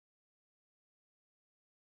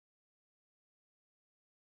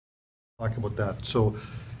talk about that. So,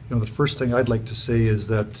 the first thing I'd like to say is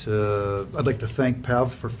that I'd like to thank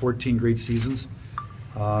Pav for 14 great seasons,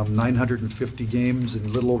 950 games and a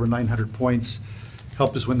little over 900 points.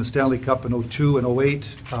 Helped us win the Stanley Cup in 02 and 08.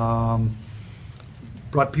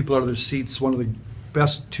 Brought people out of their seats. One of the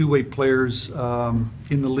best two-way players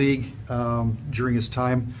in the league during his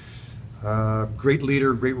time. Great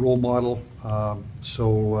leader, great role model.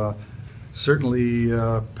 Certainly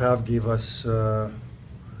Pav gave us,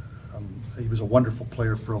 he was a wonderful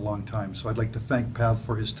player for a long time. So I'd like to thank Pav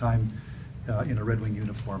for his time in a Red Wing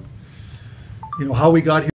uniform. How we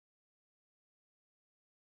got here.